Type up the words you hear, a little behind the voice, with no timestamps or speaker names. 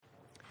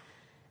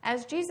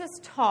As Jesus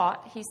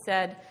taught, he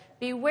said,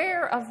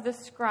 "Beware of the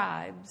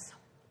scribes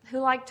who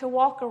like to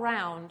walk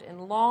around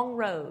in long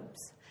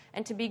robes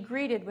and to be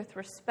greeted with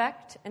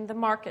respect in the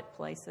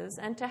marketplaces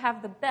and to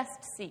have the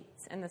best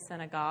seats in the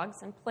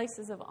synagogues and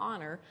places of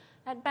honor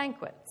at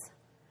banquets.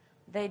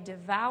 They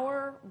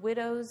devour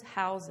widows'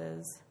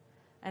 houses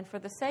and for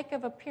the sake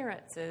of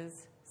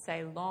appearances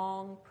say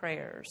long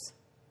prayers.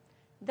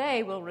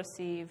 They will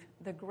receive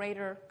the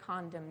greater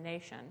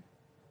condemnation."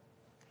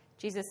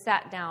 Jesus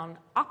sat down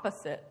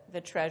opposite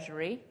the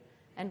treasury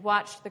and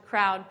watched the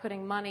crowd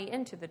putting money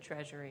into the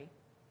treasury.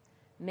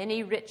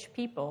 Many rich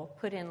people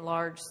put in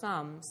large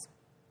sums.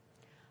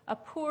 A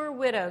poor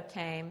widow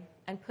came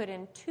and put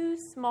in 2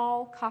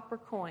 small copper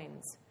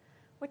coins,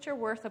 which are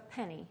worth a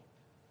penny.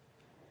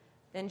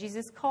 Then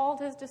Jesus called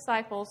his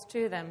disciples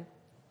to them.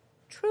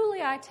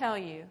 "Truly I tell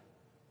you,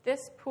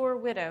 this poor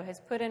widow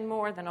has put in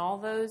more than all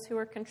those who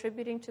are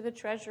contributing to the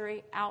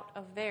treasury out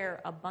of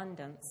their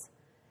abundance.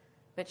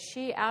 But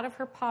she, out of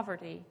her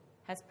poverty,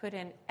 has put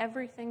in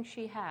everything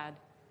she had,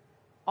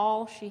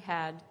 all she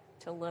had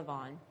to live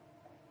on."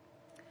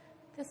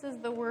 This is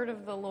the word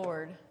of the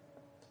Lord.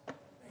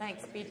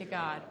 Thanks be to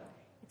God.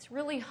 It's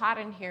really hot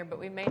in here, but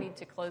we may need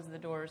to close the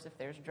doors if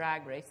there's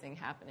drag racing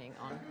happening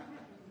on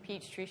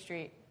Peachtree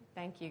Street.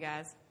 Thank you,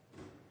 guys.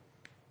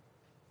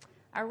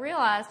 I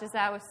realized as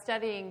I was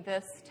studying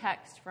this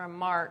text from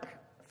Mark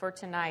for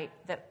tonight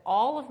that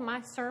all of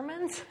my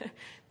sermons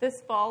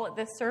this fall at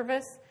this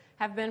service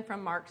have been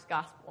from Mark's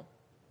gospel.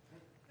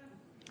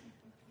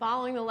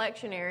 Following the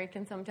lectionary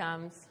can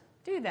sometimes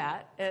do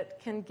that. It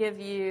can give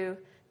you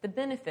the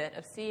benefit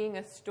of seeing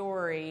a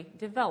story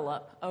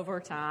develop over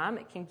time.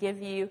 It can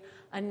give you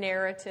a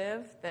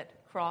narrative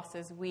that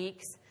crosses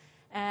weeks.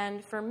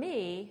 And for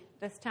me,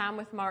 this time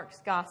with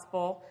Mark's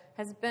gospel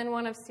has been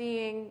one of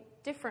seeing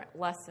different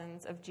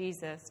lessons of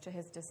Jesus to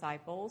his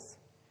disciples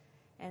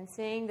and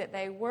seeing that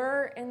they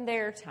were in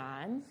their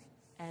time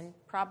and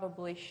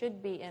probably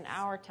should be in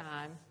our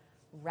time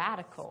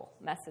radical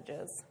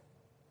messages.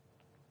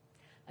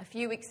 A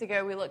few weeks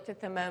ago, we looked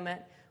at the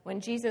moment when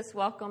Jesus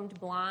welcomed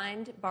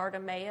blind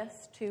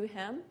Bartimaeus to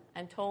him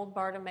and told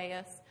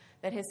Bartimaeus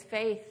that his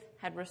faith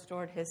had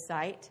restored his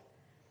sight.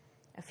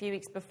 A few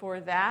weeks before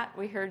that,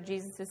 we heard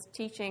Jesus'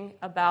 teaching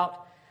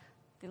about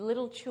the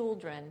little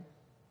children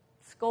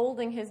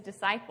scolding his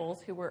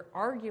disciples who were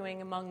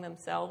arguing among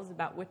themselves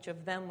about which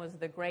of them was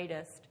the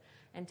greatest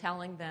and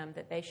telling them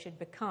that they should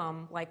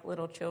become like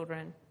little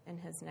children in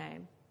his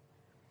name.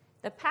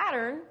 The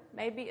pattern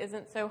maybe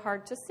isn't so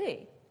hard to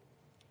see.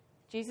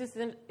 Jesus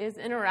is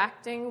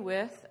interacting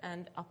with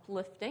and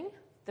uplifting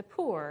the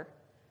poor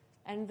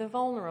and the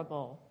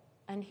vulnerable.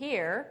 And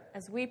here,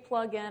 as we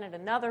plug in at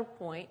another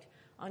point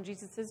on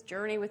Jesus'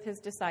 journey with his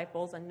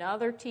disciples,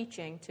 another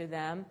teaching to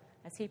them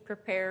as he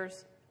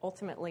prepares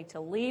ultimately to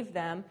leave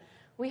them,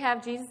 we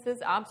have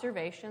Jesus'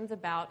 observations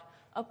about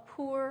a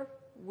poor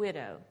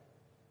widow.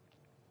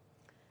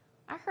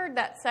 I heard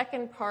that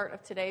second part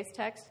of today's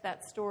text,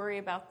 that story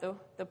about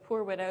the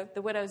poor widow,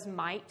 the widow's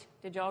mite.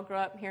 Did y'all grow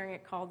up hearing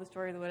it called the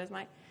story of the widow's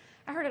mite?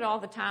 I heard it all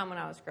the time when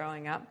I was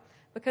growing up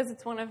because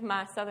it's one of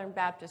my Southern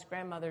Baptist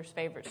grandmother's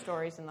favorite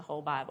stories in the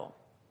whole Bible.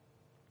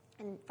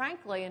 And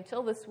frankly,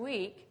 until this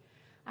week,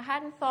 I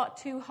hadn't thought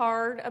too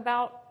hard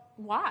about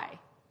why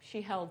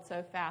she held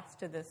so fast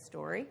to this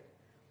story.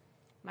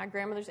 My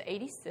grandmother's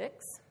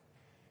 86.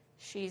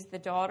 She's the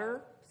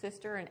daughter,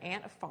 sister, and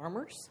aunt of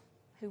farmers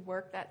who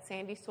work that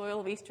sandy soil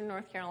of eastern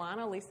North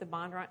Carolina. Lisa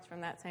Bondurant's from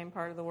that same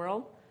part of the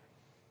world.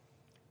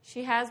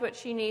 She has what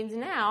she needs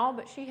now,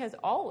 but she has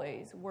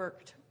always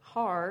worked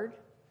hard,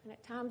 and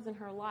at times in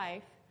her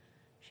life,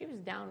 she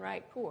was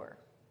downright poor.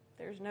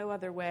 There's no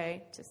other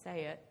way to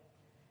say it.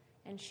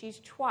 And she's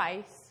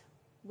twice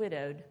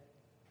widowed.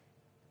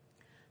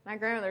 My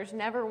grandmother's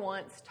never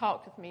once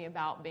talked with me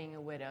about being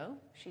a widow.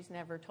 She's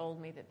never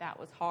told me that that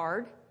was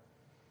hard.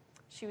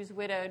 She was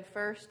widowed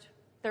first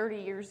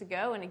 30 years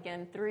ago and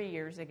again 3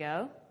 years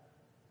ago.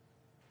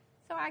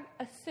 So I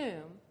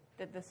assume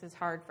that this is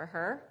hard for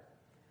her.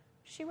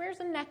 She wears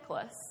a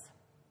necklace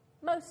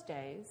most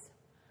days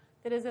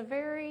that is a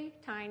very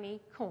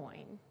tiny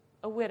coin,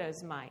 a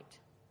widow's mite,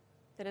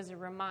 that is a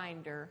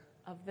reminder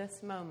of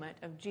this moment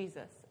of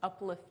Jesus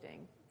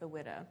uplifting the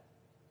widow.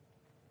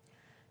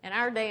 In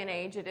our day and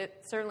age,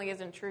 it certainly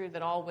isn't true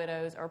that all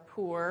widows are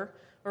poor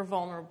or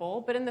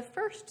vulnerable, but in the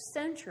first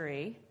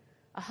century,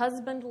 a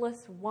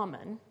husbandless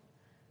woman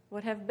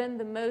would have been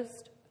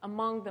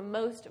among the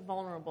most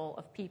vulnerable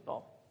of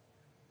people.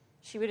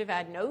 She would have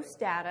had no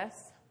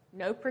status,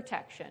 no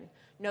protection,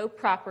 no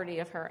property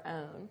of her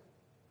own.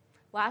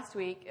 Last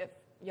week, if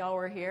y'all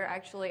were here,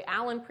 actually,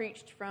 Alan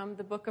preached from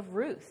the book of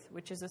Ruth,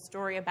 which is a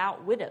story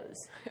about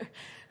widows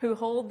who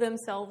hold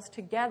themselves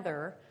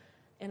together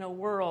in a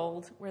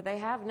world where they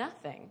have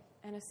nothing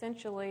and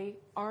essentially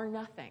are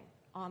nothing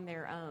on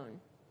their own.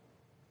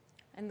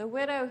 And the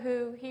widow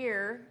who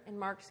here in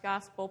Mark's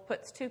gospel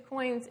puts 2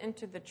 coins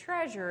into the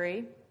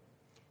treasury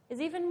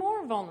is even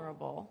more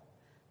vulnerable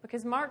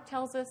because Mark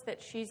tells us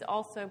that she's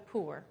also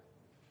poor.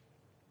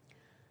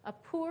 A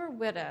poor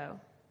widow.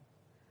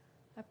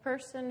 A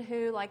person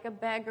who, like a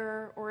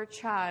beggar or a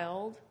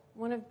child,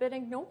 would have been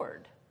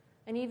ignored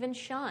and even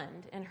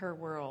shunned in her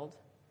world.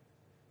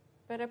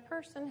 But a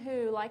person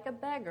who, like a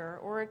beggar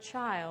or a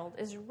child,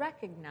 is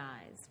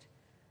recognized,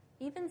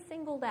 even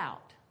singled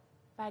out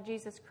by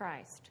Jesus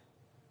Christ.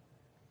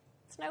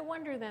 It's no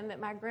wonder then that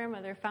my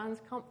grandmother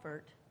finds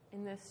comfort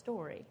in this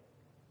story.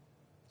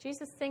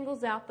 Jesus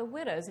singles out the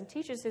widows and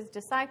teaches his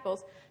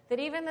disciples that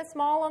even the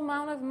small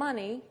amount of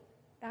money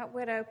that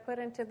widow put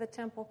into the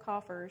temple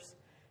coffers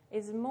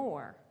is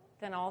more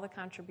than all the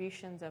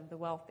contributions of the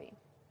wealthy.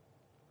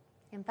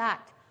 In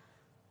fact,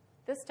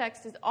 this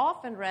text is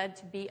often read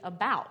to be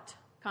about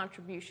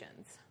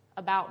contributions,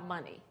 about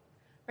money.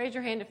 Raise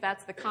your hand if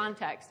that's the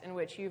context in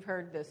which you've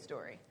heard this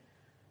story.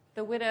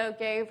 The widow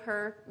gave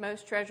her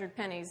most treasured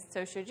pennies,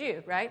 so should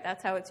you, right?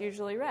 That's how it's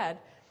usually read.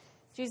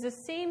 Jesus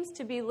seems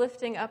to be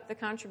lifting up the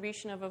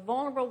contribution of a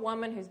vulnerable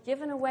woman who's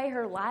given away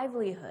her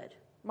livelihood.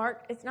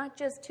 Mark, it's not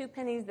just 2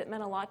 pennies that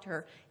meant a lot to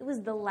her. It was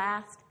the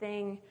last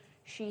thing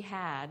she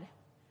had.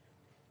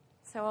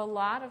 So a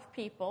lot of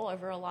people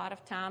over a lot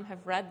of time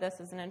have read this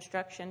as an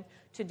instruction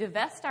to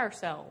divest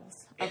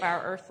ourselves of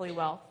our earthly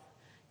wealth,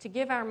 to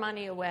give our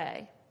money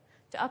away,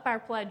 to up our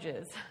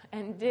pledges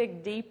and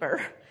dig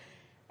deeper.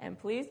 And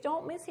please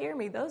don't mishear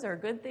me. Those are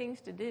good things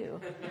to do.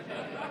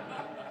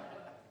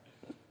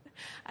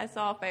 I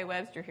saw Faye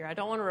Webster here. I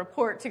don't want to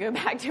report to go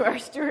back to our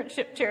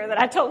stewardship chair that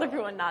I told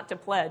everyone not to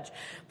pledge.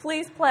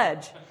 Please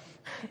pledge.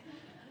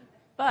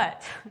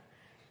 But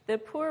the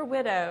poor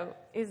widow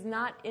is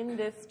not in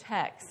this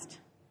text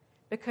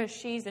because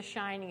she's a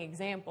shining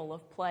example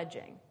of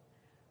pledging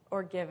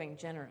or giving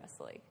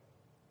generously.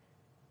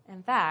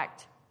 In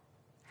fact,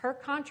 her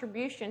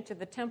contribution to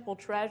the temple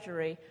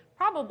treasury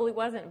probably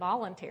wasn't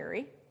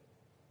voluntary.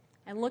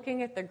 And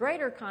looking at the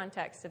greater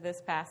context of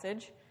this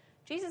passage,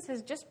 Jesus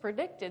has just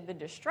predicted the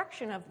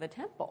destruction of the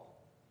temple.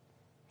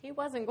 He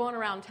wasn't going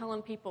around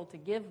telling people to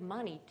give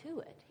money to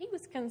it. He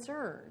was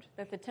concerned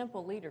that the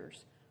temple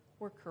leaders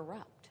were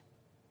corrupt.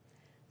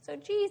 So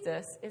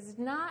Jesus is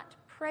not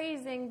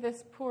praising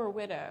this poor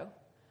widow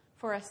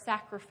for a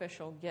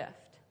sacrificial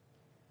gift.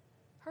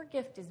 Her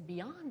gift is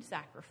beyond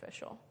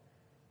sacrificial.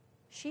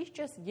 She's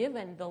just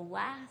given the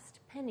last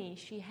penny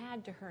she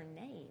had to her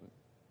name.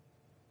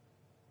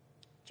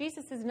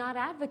 Jesus is not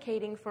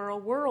advocating for a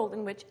world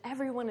in which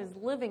everyone is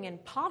living in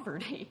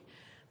poverty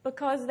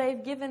because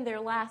they've given their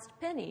last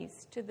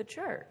pennies to the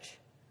church.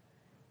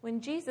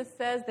 When Jesus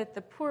says that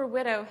the poor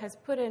widow has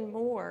put in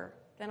more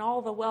than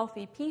all the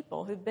wealthy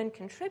people who've been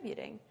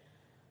contributing,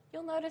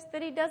 you'll notice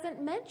that he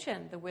doesn't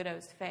mention the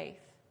widow's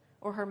faith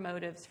or her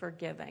motives for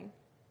giving.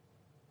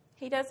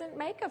 He doesn't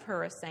make of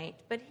her a saint,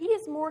 but he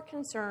is more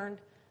concerned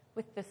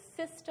with the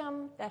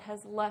system that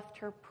has left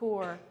her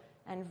poor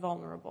and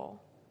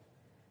vulnerable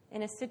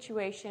in a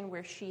situation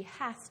where she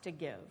has to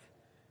give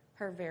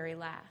her very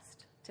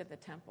last to the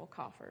temple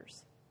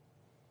coffers.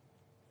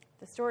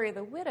 The story of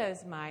the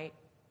widow's mite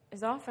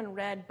is often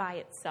read by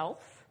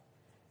itself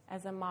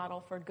as a model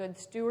for good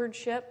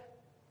stewardship,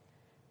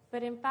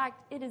 but in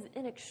fact, it is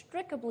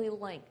inextricably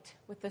linked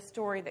with the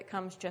story that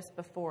comes just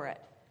before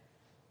it,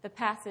 the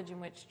passage in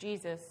which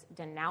Jesus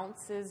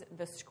denounces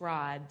the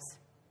scribes.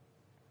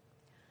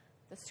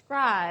 The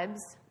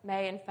scribes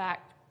may, in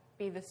fact,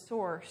 be the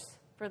source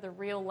for the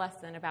real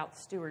lesson about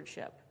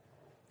stewardship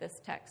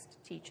this text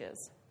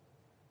teaches.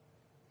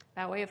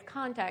 By way of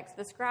context,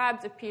 the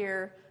scribes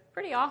appear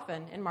pretty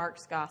often in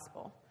Mark's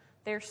gospel.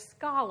 They're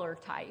scholar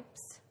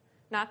types.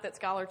 Not that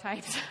scholar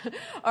types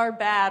are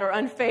bad or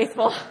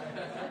unfaithful,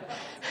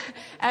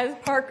 as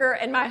Parker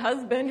and my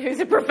husband, who's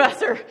a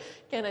professor,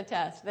 can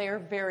attest. They are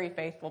very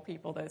faithful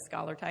people, those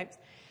scholar types.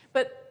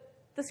 But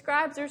the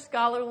scribes are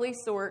scholarly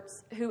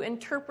sorts who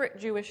interpret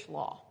Jewish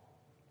law.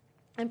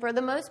 And for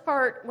the most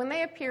part, when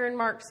they appear in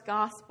Mark's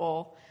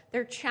gospel,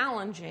 they're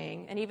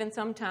challenging and even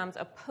sometimes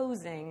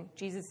opposing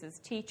Jesus'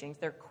 teachings.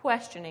 They're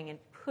questioning and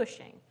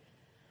pushing.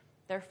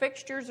 They're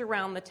fixtures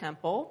around the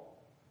temple.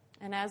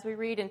 And as we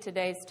read in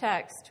today's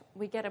text,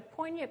 we get a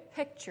poignant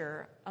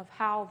picture of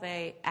how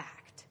they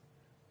act.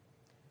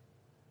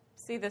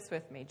 See this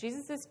with me.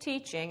 Jesus is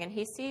teaching, and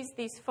he sees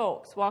these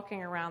folks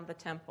walking around the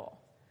temple.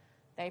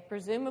 They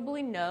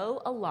presumably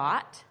know a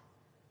lot,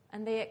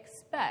 and they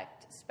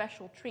expect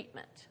special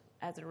treatment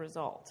as a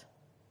result.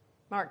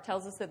 Mark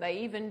tells us that they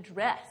even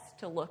dress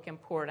to look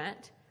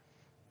important,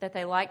 that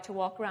they like to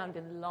walk around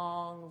in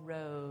long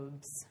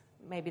robes.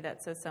 Maybe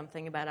that says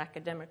something about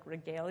academic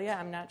regalia,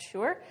 I'm not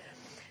sure.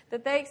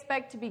 That they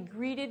expect to be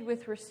greeted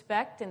with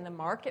respect in the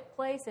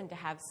marketplace and to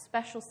have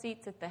special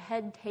seats at the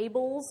head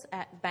tables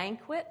at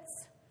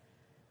banquets.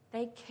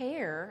 They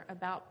care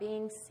about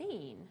being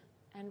seen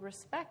and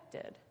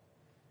respected.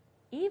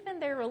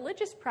 Even their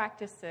religious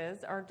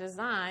practices are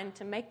designed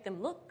to make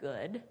them look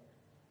good.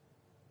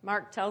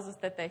 Mark tells us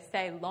that they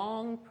say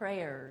long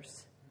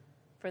prayers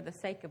for the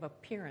sake of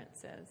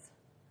appearances.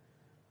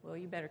 Well,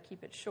 you better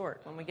keep it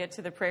short when we get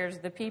to the prayers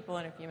of the people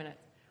in a few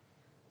minutes.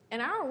 In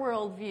our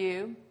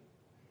worldview,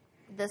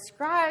 the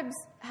scribes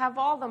have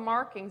all the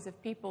markings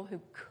of people who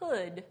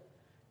could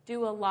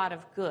do a lot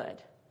of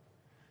good.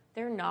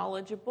 They're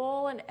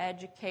knowledgeable and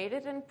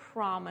educated and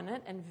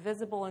prominent and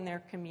visible in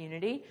their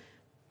community.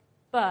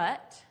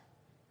 But,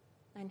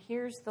 and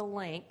here's the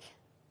link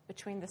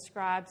between the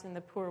scribes and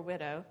the poor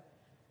widow,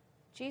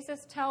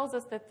 Jesus tells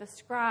us that the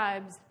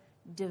scribes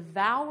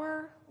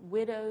devour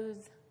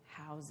widows'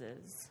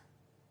 houses.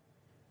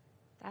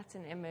 That's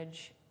an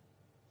image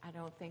I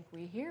don't think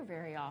we hear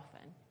very often.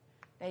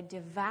 They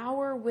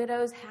devour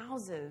widows'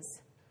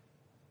 houses.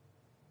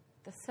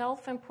 The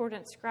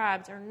self-important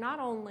scribes are not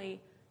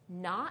only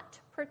not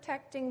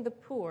protecting the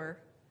poor,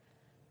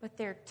 but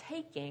they're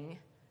taking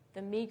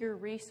the meager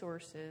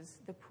resources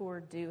the poor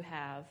do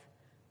have,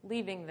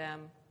 leaving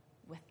them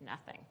with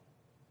nothing.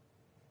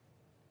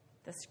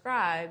 The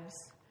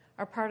scribes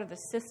are part of the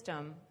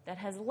system that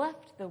has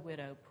left the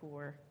widow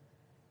poor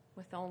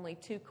with only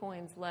 2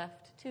 coins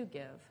left to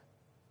give.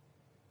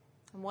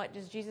 And what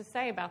does Jesus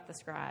say about the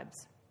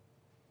scribes?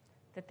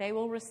 That they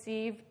will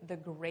receive the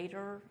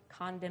greater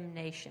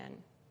condemnation.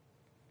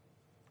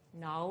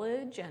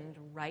 Knowledge and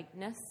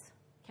rightness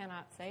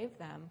cannot save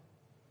them.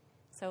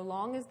 So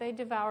long as they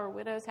devour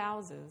widows'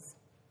 houses,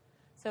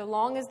 so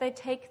long as they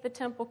take the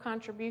temple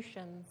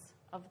contributions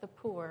of the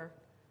poor,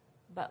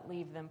 but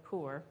leave them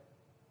poor.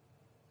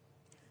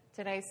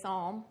 Today's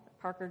psalm, that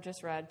Parker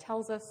just read,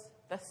 tells us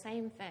the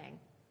same thing.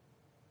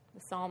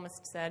 The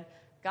psalmist said,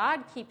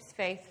 God keeps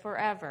faith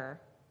forever,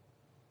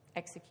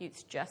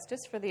 executes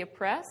justice for the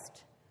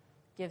oppressed,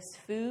 gives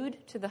food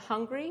to the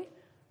hungry.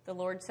 The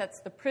Lord sets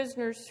the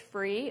prisoners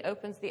free,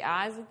 opens the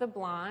eyes of the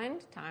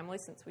blind, timely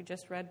since we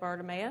just read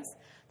Bartimaeus.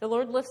 The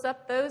Lord lifts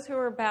up those who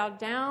are bowed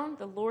down.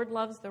 The Lord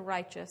loves the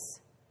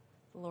righteous.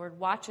 The Lord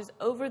watches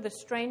over the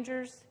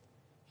strangers.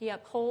 He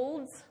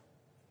upholds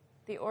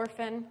the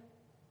orphan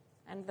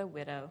and the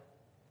widow.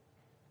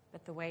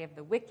 But the way of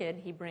the wicked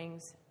he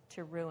brings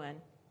to ruin.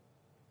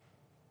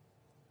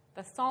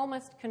 The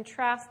psalmist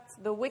contrasts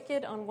the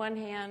wicked on one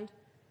hand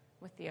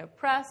with the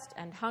oppressed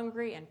and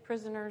hungry and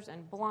prisoners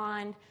and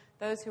blind,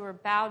 those who are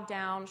bowed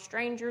down,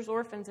 strangers,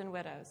 orphans, and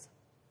widows.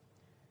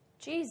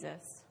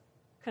 Jesus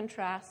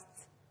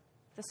contrasts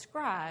the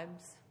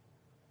scribes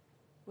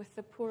with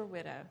the poor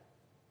widow.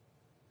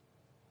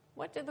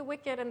 What do the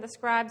wicked and the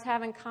scribes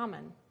have in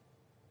common?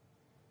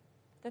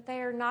 That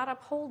they are not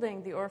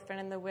upholding the orphan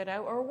and the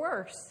widow, or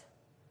worse,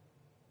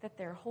 that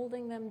they're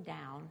holding them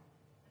down.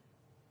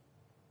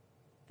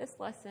 This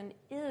lesson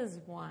is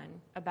one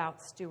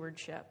about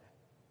stewardship.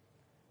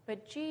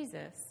 But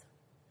Jesus,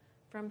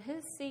 from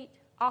his seat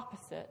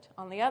opposite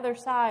on the other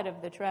side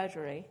of the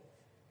treasury,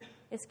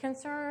 is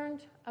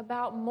concerned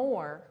about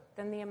more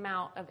than the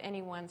amount of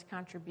anyone's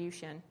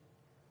contribution.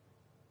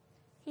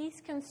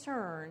 He's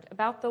concerned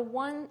about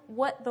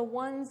what the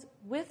ones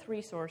with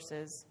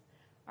resources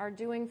are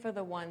doing for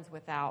the ones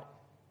without.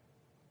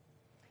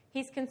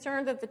 He's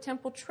concerned that the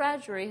temple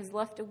treasury has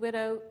left a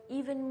widow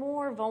even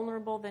more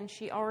vulnerable than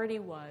she already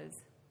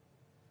was.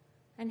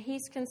 And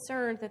he's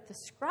concerned that the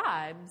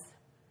scribes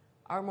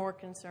are more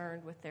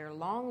concerned with their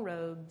long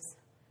robes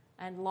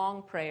and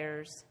long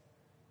prayers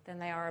than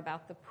they are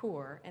about the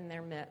poor in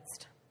their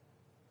midst.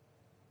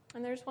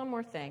 And there's one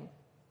more thing.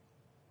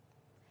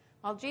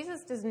 While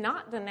Jesus does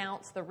not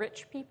denounce the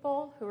rich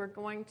people who are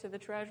going to the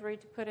treasury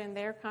to put in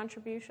their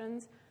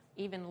contributions,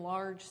 even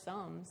large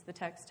sums, the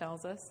text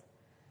tells us,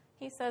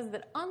 he says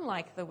that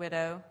unlike the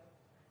widow,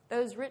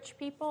 those rich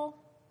people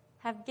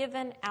have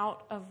given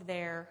out of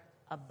their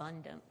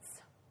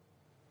abundance.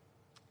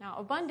 Now,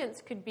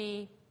 abundance could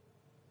be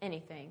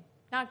anything,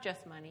 not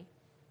just money.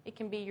 It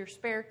can be your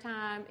spare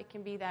time. It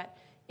can be that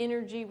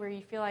energy where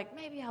you feel like,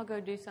 maybe I'll go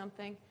do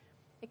something.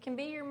 It can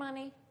be your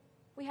money.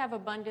 We have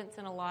abundance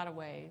in a lot of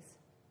ways.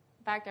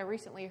 In fact, I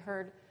recently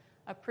heard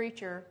a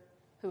preacher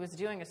who was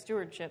doing a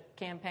stewardship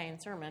campaign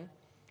sermon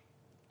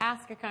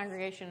ask a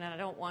congregation, and I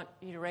don't want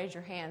you to raise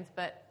your hands,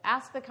 but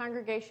ask the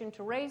congregation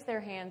to raise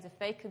their hands if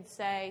they could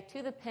say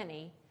to the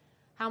penny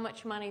how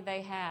much money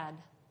they had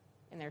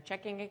in their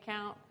checking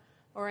account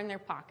or in their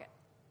pocket.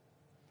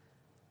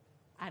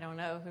 I don't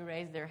know who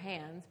raised their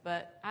hands,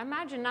 but I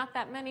imagine not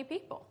that many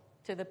people.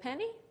 To the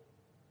penny,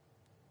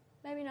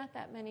 maybe not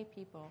that many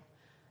people.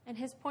 And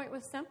his point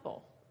was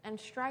simple and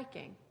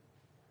striking,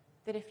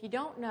 that if you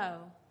don't know,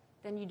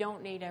 then you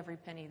don't need every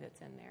penny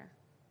that's in there.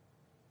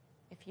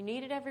 If you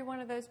needed every one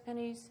of those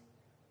pennies,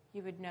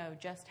 you would know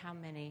just how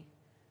many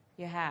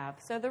you have.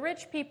 So the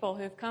rich people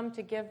who've come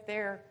to give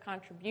their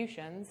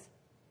contributions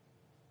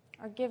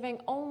are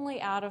giving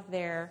only out of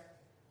their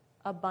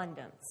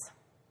abundance.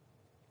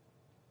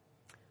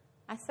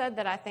 I said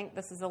that I think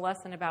this is a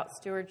lesson about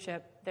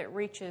stewardship that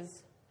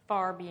reaches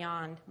far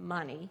beyond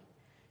money.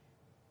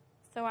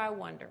 So I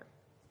wonder,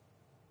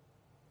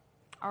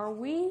 are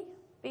we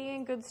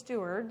being good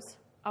stewards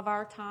of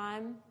our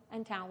time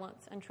and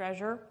talents and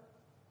treasure?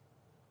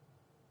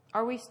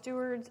 Are we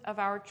stewards of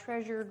our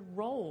treasured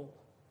role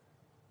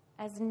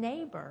as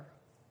neighbor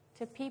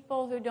to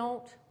people who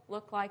don't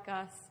look like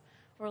us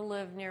or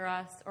live near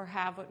us or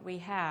have what we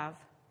have?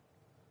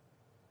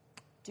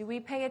 Do we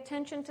pay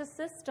attention to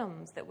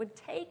systems that would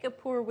take a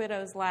poor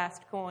widow's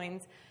last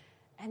coins?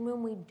 And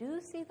when we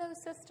do see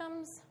those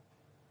systems,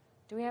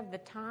 Do we have the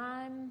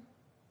time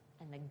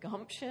and the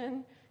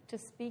gumption to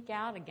speak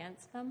out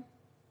against them?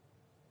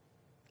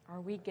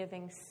 Are we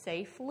giving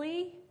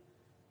safely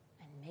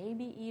and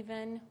maybe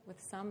even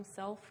with some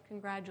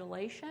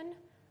self-congratulation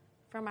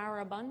from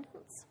our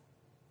abundance?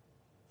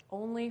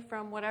 Only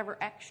from whatever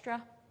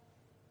extra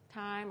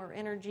time or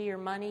energy or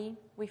money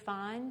we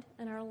find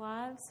in our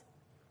lives?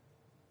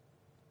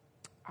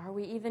 Are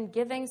we even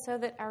giving so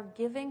that our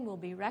giving will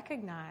be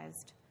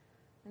recognized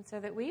and so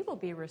that we will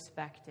be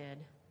respected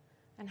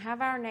and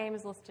have our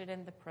names listed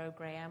in the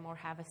program or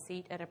have a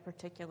seat at a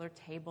particular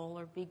table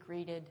or be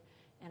greeted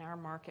in our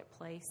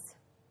marketplace?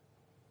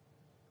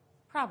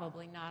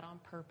 Probably not on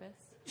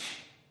purpose.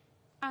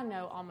 I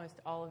know almost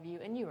all of you,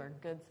 and you are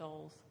good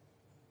souls.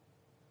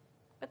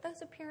 But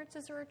those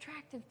appearances are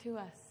attractive to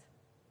us.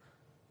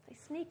 They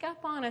sneak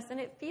up on us, and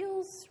it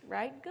feels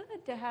right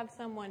good to have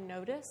someone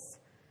notice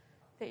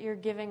that you're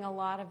giving a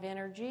lot of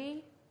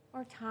energy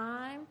or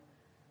time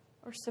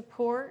or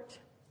support.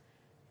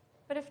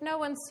 But if no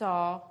one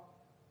saw,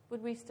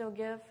 would we still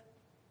give?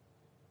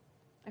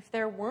 If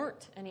there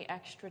weren't any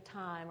extra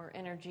time or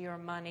energy or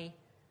money,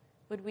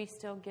 would we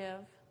still give?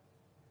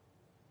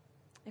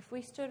 If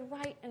we stood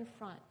right in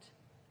front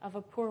of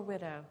a poor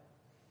widow,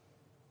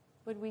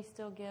 would we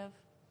still give?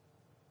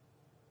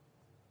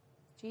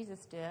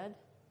 Jesus did.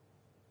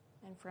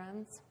 And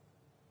friends,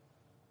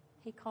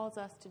 he calls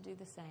us to do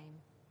the same.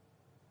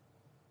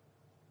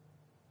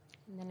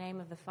 In the name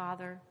of the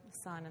Father, the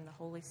Son, and the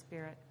Holy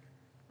Spirit,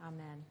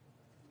 amen.